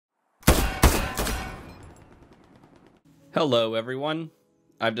Hello everyone.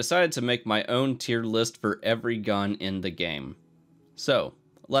 I've decided to make my own tier list for every gun in the game. So,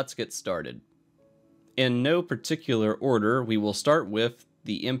 let's get started. In no particular order, we will start with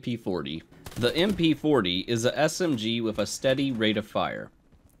the MP40. The MP40 is a SMG with a steady rate of fire.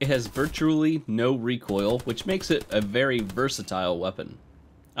 It has virtually no recoil, which makes it a very versatile weapon.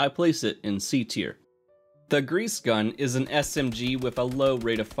 I place it in C tier. The Grease Gun is an SMG with a low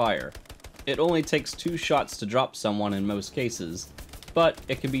rate of fire. It only takes 2 shots to drop someone in most cases, but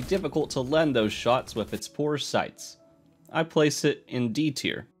it can be difficult to land those shots with its poor sights. I place it in D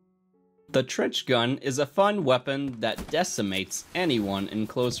tier. The Trench Gun is a fun weapon that decimates anyone in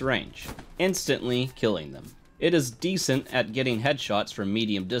close range, instantly killing them. It is decent at getting headshots from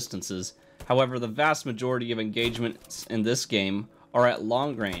medium distances, however the vast majority of engagements in this game are at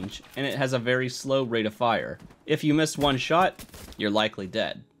long range, and it has a very slow rate of fire. If you miss one shot, you're likely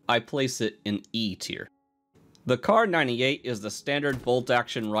dead. I place it in E tier. The Kar98 is the standard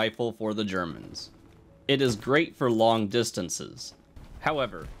bolt-action rifle for the Germans. It is great for long distances.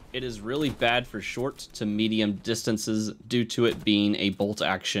 However, it is really bad for short to medium distances due to it being a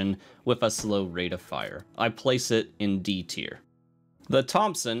bolt-action with a slow rate of fire. I place it in D tier. The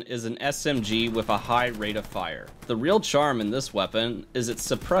Thompson is an SMG with a high rate of fire. The real charm in this weapon is its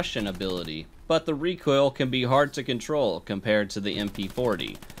suppression ability, but the recoil can be hard to control compared to the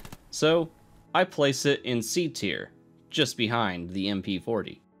MP40. So, I place it in C tier, just behind the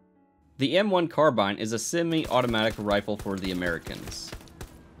MP40. The M1 Carbine is a semi-automatic rifle for the Americans.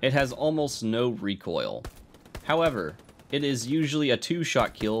 It has almost no recoil. However, it is usually a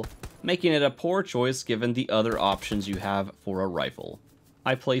 2-shot kill, making it a poor choice given the other options you have for a rifle.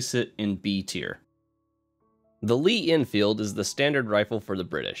 I place it in B tier. The Lee Enfield is the standard rifle for the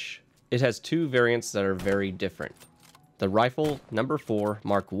British. It has 2 variants that are very different. The Rifle No. 4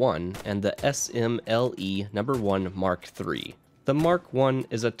 Mark I and the SMLE No. 1 Mark III. The Mark I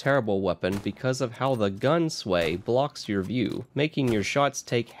is a terrible weapon because of how the gun sway blocks your view, making your shots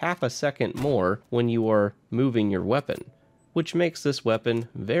take half a second more when you are moving your weapon, which makes this weapon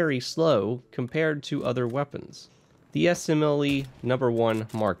very slow compared to other weapons. The SMLE No. 1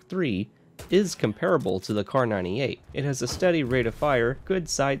 Mark III is comparable to the Kar98. It has a steady rate of fire, good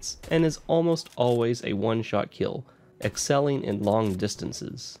sights, and is almost always a 1-shot kill, excelling in long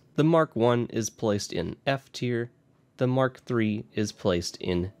distances. The Mark I is placed in F tier. The Mark III is placed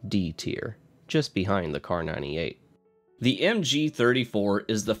in D tier, just behind the Kar98. The MG34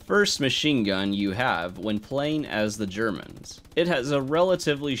 is the first machine gun you have when playing as the Germans. It has a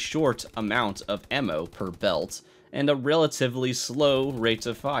relatively short amount of ammo per belt, and a relatively slow rate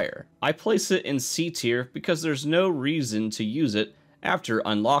of fire. I place it in C tier because there's no reason to use it after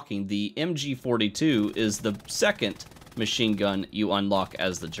unlocking the MG42 is the second machine gun you unlock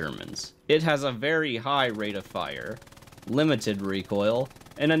as the Germans. It has a very high rate of fire, limited recoil,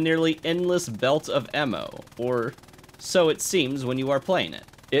 and a nearly endless belt of ammo, or so it seems when you are playing it.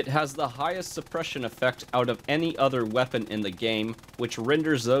 It has the highest suppression effect out of any other weapon in the game, which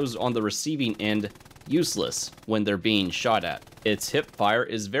renders those on the receiving end useless when they're being shot at. Its hip fire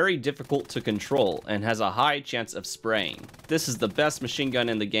is very difficult to control and has a high chance of spraying. This is the best machine gun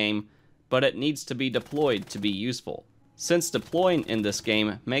in the game, but it needs to be deployed to be useful. Since deploying in this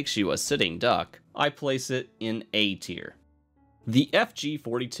game makes you a sitting duck, I place it in A tier. The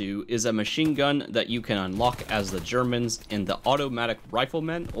FG42 is a machine gun that you can unlock as the Germans in the automatic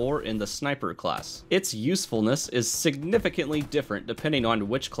rifleman or in the sniper class. Its usefulness is significantly different depending on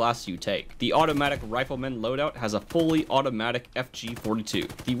which class you take. The automatic rifleman loadout has a fully automatic FG42.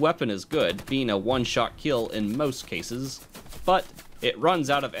 The weapon is good, being a 1-shot kill in most cases, but it runs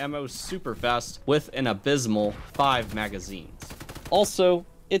out of ammo super fast with an abysmal 5 magazines. Also,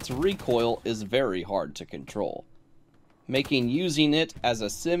 its recoil is very hard to control, making using it as a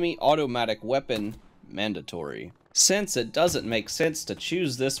semi-automatic weapon mandatory. Since it doesn't make sense to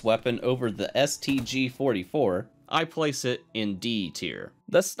choose this weapon over the STG-44, I place it in D tier.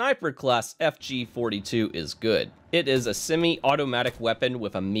 The sniper class FG42 is good. It is a semi-automatic weapon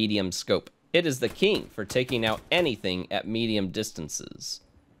with a medium scope. It is the king for taking out anything at medium distances.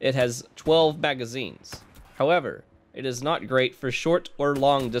 It has 12 magazines. However, it is not great for short or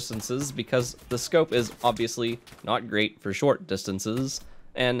long distances because the scope is obviously not great for short distances,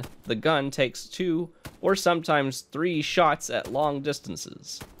 and the gun takes 2 or sometimes 3 shots at long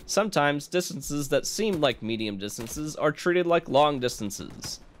distances. Sometimes distances that seem like medium distances are treated like long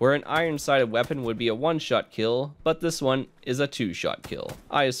distances, where an iron-sighted weapon would be a 1-shot kill, but this one is a 2-shot kill.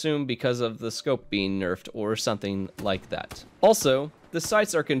 I assume because of the scope being nerfed or something like that. Also, The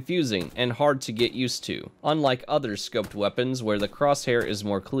sights are confusing and hard to get used to, unlike other scoped weapons where the crosshair is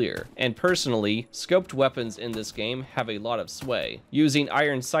more clear. And personally, scoped weapons in this game have a lot of sway. Using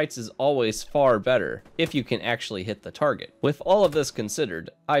iron sights is always far better, if you can actually hit the target. With all of this considered,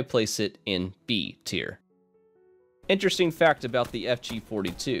 I place it in B tier. Interesting fact about the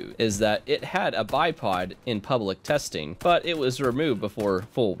FG42 is that it had a bipod in public testing, but it was removed before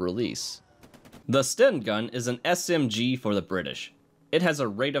full release. The Sten Gun is an SMG for the British. It has a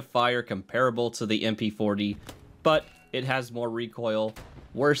rate of fire comparable to the MP40, but it has more recoil,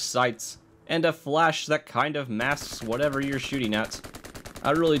 worse sights, and a flash that kind of masks whatever you're shooting at.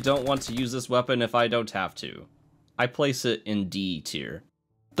 I really don't want to use this weapon if I don't have to. I place it in D tier.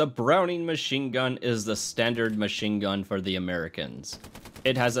 The Browning machine gun is the standard machine gun for the Americans.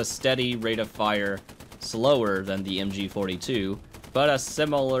 It has a steady rate of fire, slower than the MG42, but a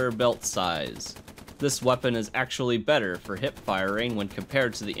similar belt size. This weapon is actually better for hip firing when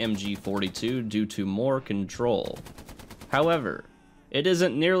compared to the MG42 due to more control. However, it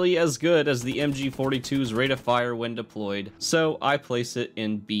isn't nearly as good as the MG42's rate of fire when deployed, so I place it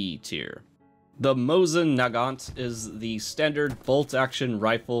in B tier. The Mosin Nagant is the standard bolt-action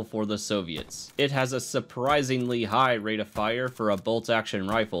rifle for the Soviets. It has a surprisingly high rate of fire for a bolt-action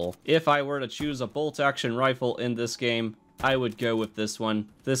rifle. If I were to choose a bolt-action rifle in this game, I would go with this one.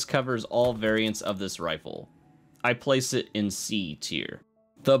 This covers all variants of this rifle. I place it in C tier.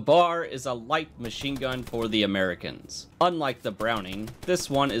 The Bar is a light machine gun for the Americans. Unlike the Browning, this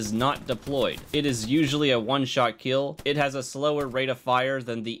one is not deployed. It is usually a one-shot kill. It has a slower rate of fire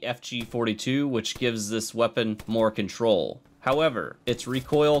than the FG42, which gives this weapon more control. However, its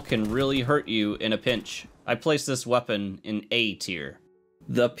recoil can really hurt you in a pinch. I place this weapon in A tier.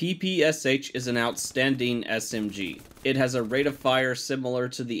 The PPSH is an outstanding SMG. It has a rate of fire similar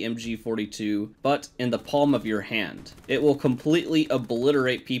to the MG42, but in the palm of your hand. It will completely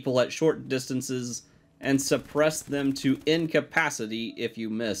obliterate people at short distances and suppress them to incapacity if you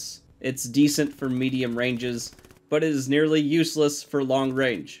miss. It's decent for medium ranges, but it is nearly useless for long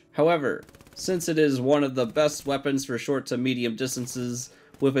range. However, since it is one of the best weapons for short to medium distances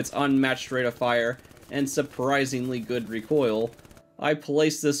with its unmatched rate of fire and surprisingly good recoil, I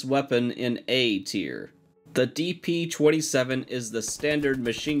place this weapon in A tier. The DP-27 is the standard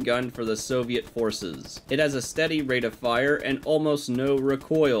machine gun for the Soviet forces. It has a steady rate of fire and almost no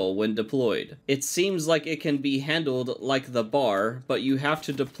recoil when deployed. It seems like it can be handled like the Bar, but you have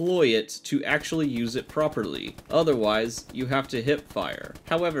to deploy it to actually use it properly. Otherwise, you have to hip fire.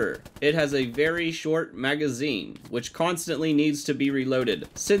 However, it has a very short magazine, which constantly needs to be reloaded.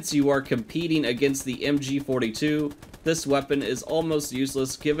 Since you are competing against the MG42, this weapon is almost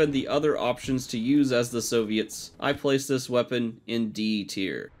useless given the other options to use as the Soviets. I place this weapon in D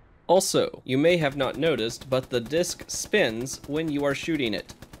tier. Also, you may have not noticed, but the disc spins when you are shooting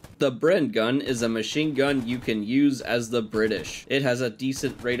it. The Bren Gun is a machine gun you can use as the British. It has a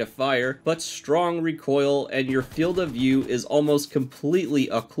decent rate of fire, but strong recoil, and your field of view is almost completely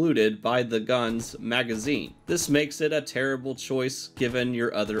occluded by the gun's magazine. This makes it a terrible choice given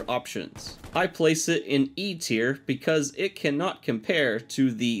your other options. I place it in E tier because it cannot compare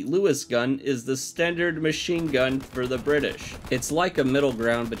to the Lewis gun is the standard machine gun for the British. It's like a middle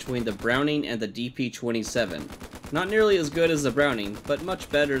ground between the Browning and the DP-27. Not nearly as good as the Browning, but much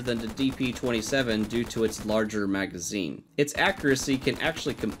better than the DP-27 due to its larger magazine. Its accuracy can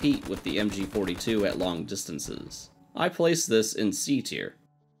actually compete with the MG42 at long distances. I place this in C tier.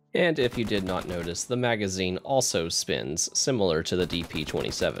 And if you did not notice, the magazine also spins, similar to the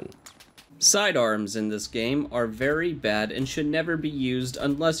DP-27. Sidearms in this game are very bad and should never be used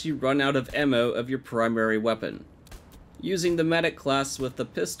unless you run out of ammo of your primary weapon. Using the medic class with the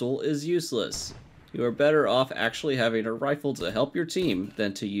pistol is useless. You are better off actually having a rifle to help your team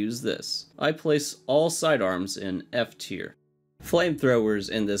than to use this. I place all sidearms in F tier. Flamethrowers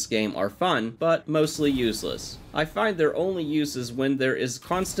in this game are fun, but mostly useless. I find their only use is when there is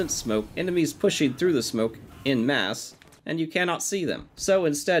constant smoke, enemies pushing through the smoke en masse, and you cannot see them. So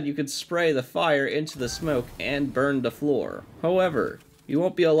instead you could spray the fire into the smoke and burn the floor. However, you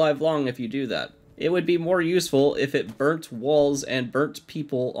won't be alive long if you do that. It would be more useful if it burnt walls and burnt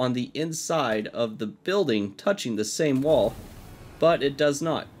people on the inside of the building touching the same wall, but it does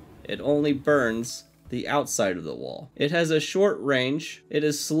not. It only burns the outside of the wall. It has a short range, it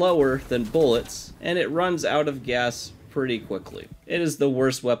is slower than bullets, and it runs out of gas pretty quickly. It is the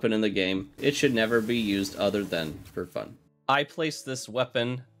worst weapon in the game. It should never be used other than for fun. I place this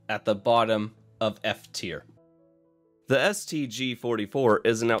weapon at the bottom of F tier. The STG-44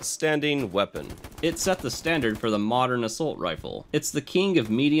 is an outstanding weapon. It set the standard for the modern assault rifle. It's the king of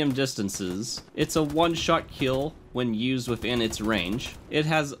medium distances. It's a one-shot kill when used within its range. It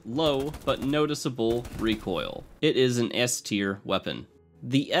has low but noticeable recoil. It is an S-tier weapon.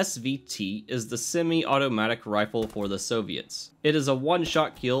 The SVT is the semi-automatic rifle for the Soviets. It is a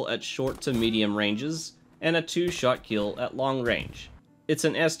one-shot kill at short to medium ranges and a two-shot kill at long range. It's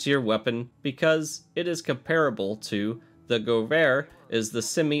an S-tier weapon because it is comparable to the Gewehr is the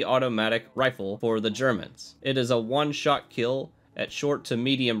semi-automatic rifle for the Germans. It is a one-shot kill at short to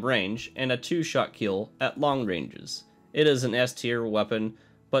medium range and a two-shot kill at long ranges. It is an S-tier weapon,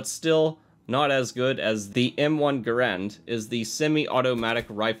 but still not as good as the M1 Garand is the semi-automatic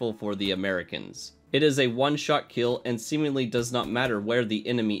rifle for the Americans. It is a one-shot kill and seemingly does not matter where the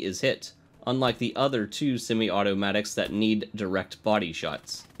enemy is hit, unlike the other two semi-automatics that need direct body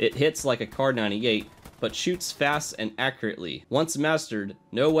shots. It hits like a Kar 98, but shoots fast and accurately. Once mastered,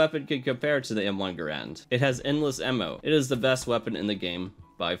 no weapon can compare to the M1 Garand. It has endless ammo. It is the best weapon in the game,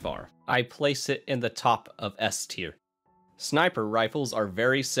 by far. I place it in the top of S tier. Sniper rifles are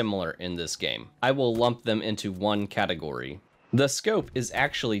very similar in this game. I will lump them into one category. The scope is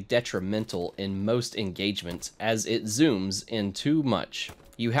actually detrimental in most engagements as it zooms in too much.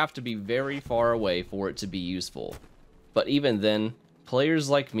 You have to be very far away for it to be useful. But even then, players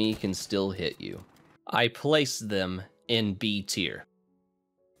like me can still hit you. I place them in B tier.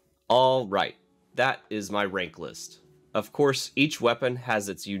 Alright, that is my rank list. Of course, each weapon has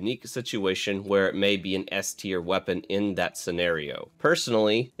its unique situation where it may be an S tier weapon in that scenario.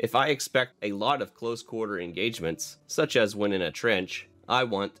 Personally, if I expect a lot of close quarter engagements, such as when in a trench, I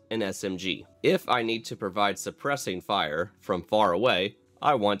want an SMG. If I need to provide suppressing fire from far away,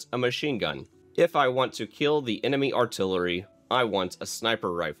 I want a machine gun. If I want to kill the enemy artillery, I want a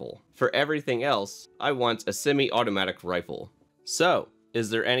sniper rifle. For everything else, I want a semi-automatic rifle. So, is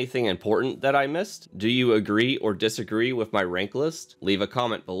there anything important that I missed? Do you agree or disagree with my rank list? Leave a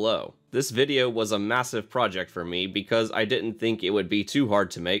comment below. This video was a massive project for me because I didn't think it would be too hard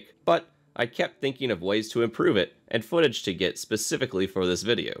to make, but I kept thinking of ways to improve it and footage to get specifically for this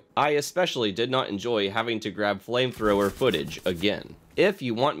video. I especially did not enjoy having to grab Flamethrower footage again. If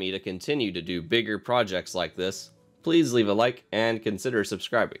you want me to continue to do bigger projects like this, please leave a like and consider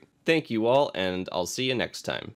subscribing. Thank you all, and I'll see you next time.